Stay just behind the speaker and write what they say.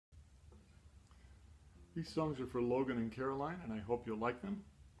These songs are for Logan and Caroline, and I hope you'll like them.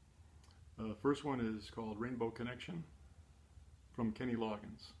 First one is called Rainbow Connection from Kenny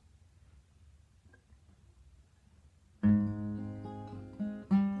Loggins.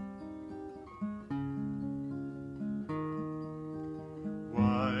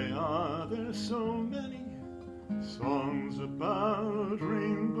 Why are there so many songs about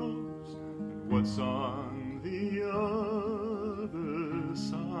rainbows, and what's on the other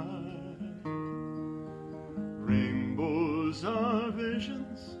side? Rainbows are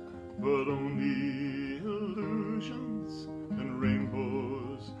visions, but only illusions, and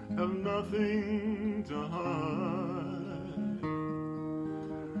rainbows have nothing to hide.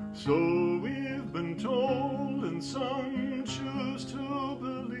 So we've been told, and some choose to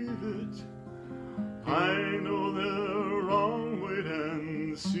believe it. I know they're wrong, wait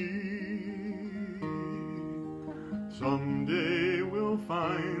and see. Someday we'll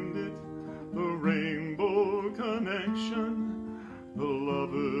find it, the rainbow connection, the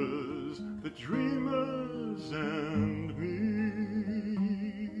lovers, the dreamers, and me.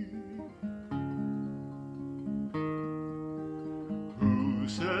 Who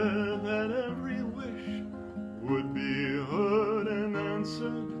said that every wish would be heard and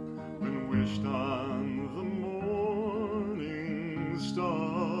answered when wished on the morning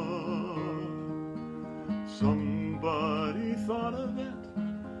star? Somebody thought of it,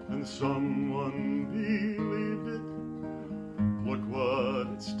 and someone believed it. Look what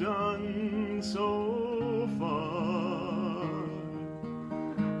it's done so far.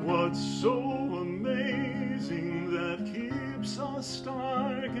 What's so amazing that keeps us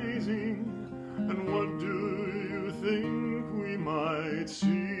stargazing? And what do you think we might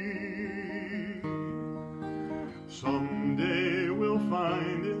see? Someday we'll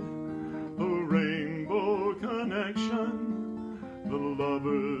find it, a rainbow connection, the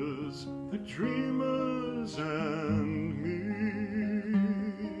lovers, the dreamers, and me.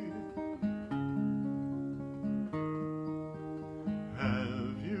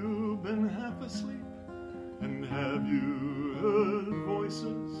 Have you been half asleep, and have you heard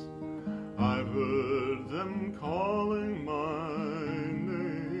voices? I've heard them calling my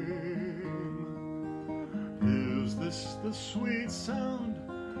name. Is this the sweet sound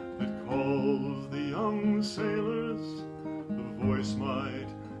that calls the young sailors? The voice might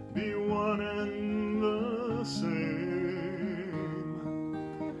be one and the same.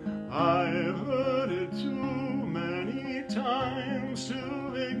 I've heard it too many times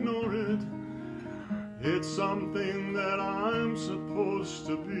to ignore it. It's something that I'm supposed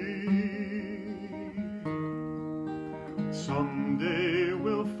to be. Someday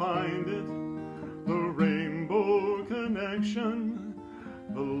we'll find it, the rainbow connection,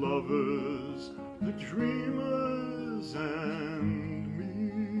 the lovers, the dreamers, and me.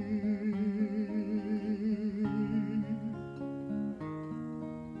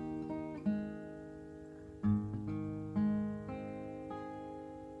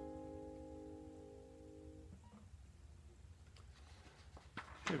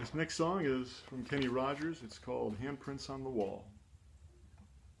 Okay, this next song is from Kenny Rogers. It's called Handprints on the Wall.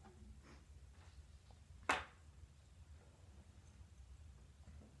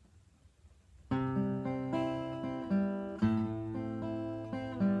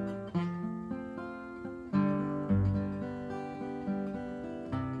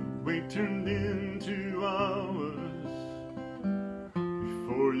 We turned into hours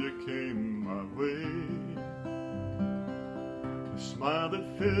before you came my way. The smile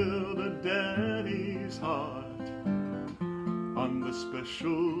that filled a daddy's heart on the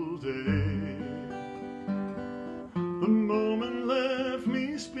special day. The moment left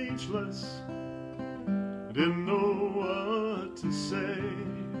me speechless, didn't know what to say.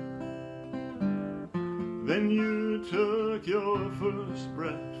 Then you took your first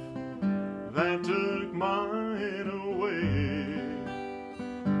breath, that took mine away.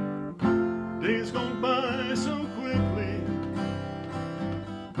 Days go by so quickly,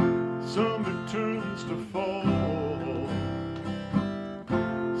 summer turns to fall.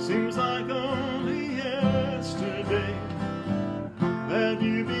 Seems like only yesterday that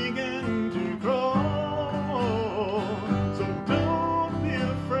you began to crawl. So don't be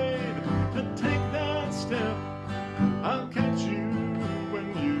afraid to take that step, I'll catch you when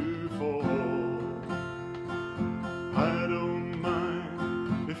you fall. I don't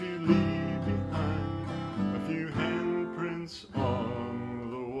mind if you leave behind a few handprints on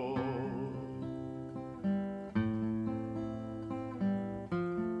the wall.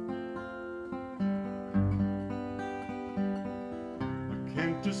 I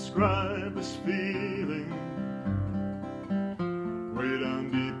can't describe this feeling way down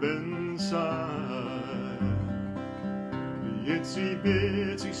deep inside. itsy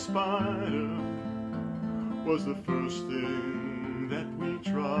bitsy spider was the first thing that we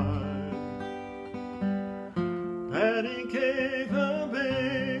tried. Patty cake, the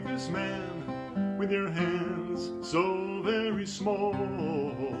baker's man, with your hands so very small,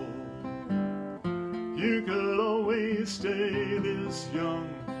 you could always stay this young,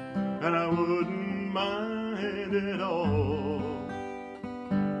 and I wouldn't mind at all.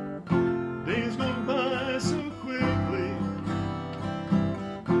 Days go by so quickly,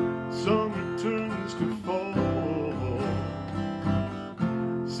 summer turns to fall.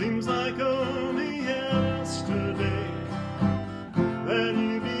 Seems like only yesterday that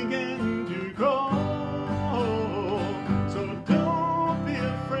you began to crawl. So don't be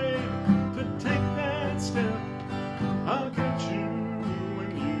afraid to take that step. I'll catch you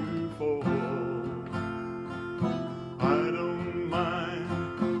when you fall. I don't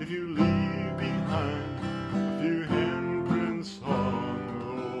mind if you leave behind a few handprints on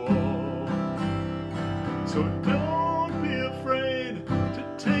the wall. So don't be afraid to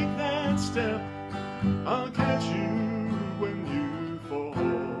take that step. I'll catch you when you fall.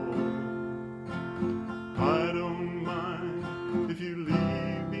 I don't mind if you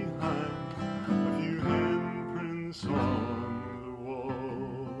leave behind a few handprints on the wall.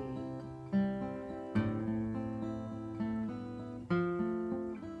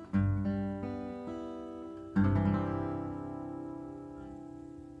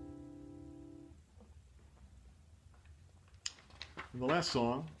 And the last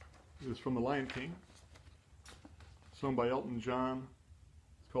song is from The Lion King, sung by Elton John.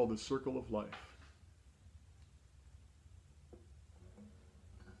 It's called The Circle of Life.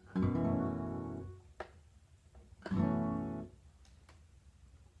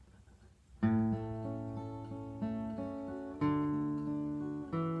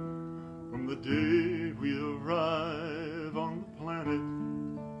 From the day we arrive on the planet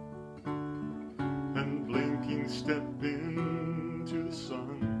and blinking step into the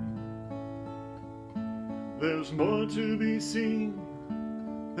sun, there's more to be seen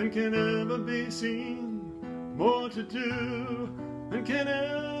than can ever be seen, more to do than can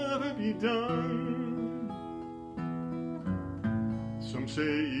ever be done. Some say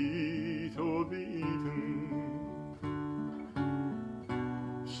eat or be eaten,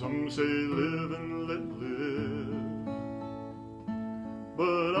 some say live and let live,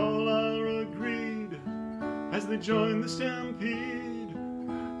 but all are agreed as they join the stampede,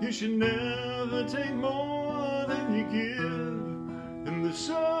 you should never take more than you give in the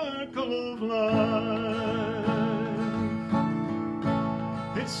circle of life.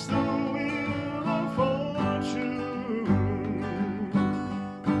 It's the wheel of fortune,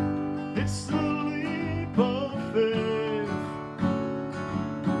 it's the leap of faith,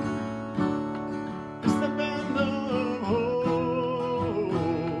 it's the bend of hope,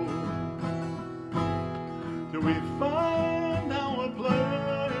 till we find our place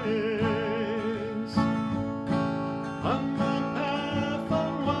on the path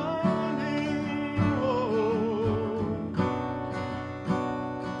unwinding road,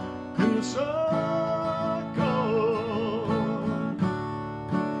 in the circle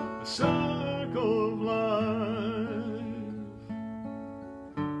of life.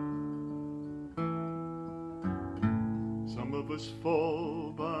 Some of us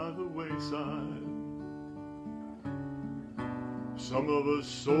fall by the wayside, some of us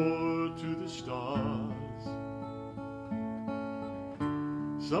soar to the stars,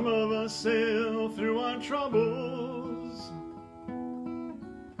 some of us sail through our troubles,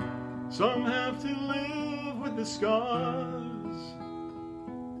 some have to live with the scars.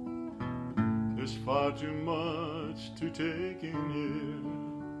 There's far too much to take in here,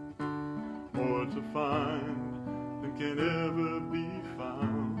 more to find than can ever be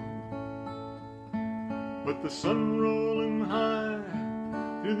found. But the sun rolling high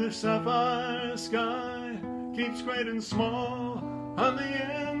through the sapphire sky keeps great and small on the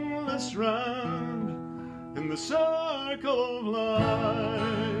endless round in the circle of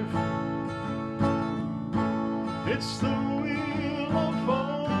life. It's the wheel of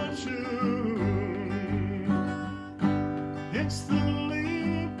fortune, it's the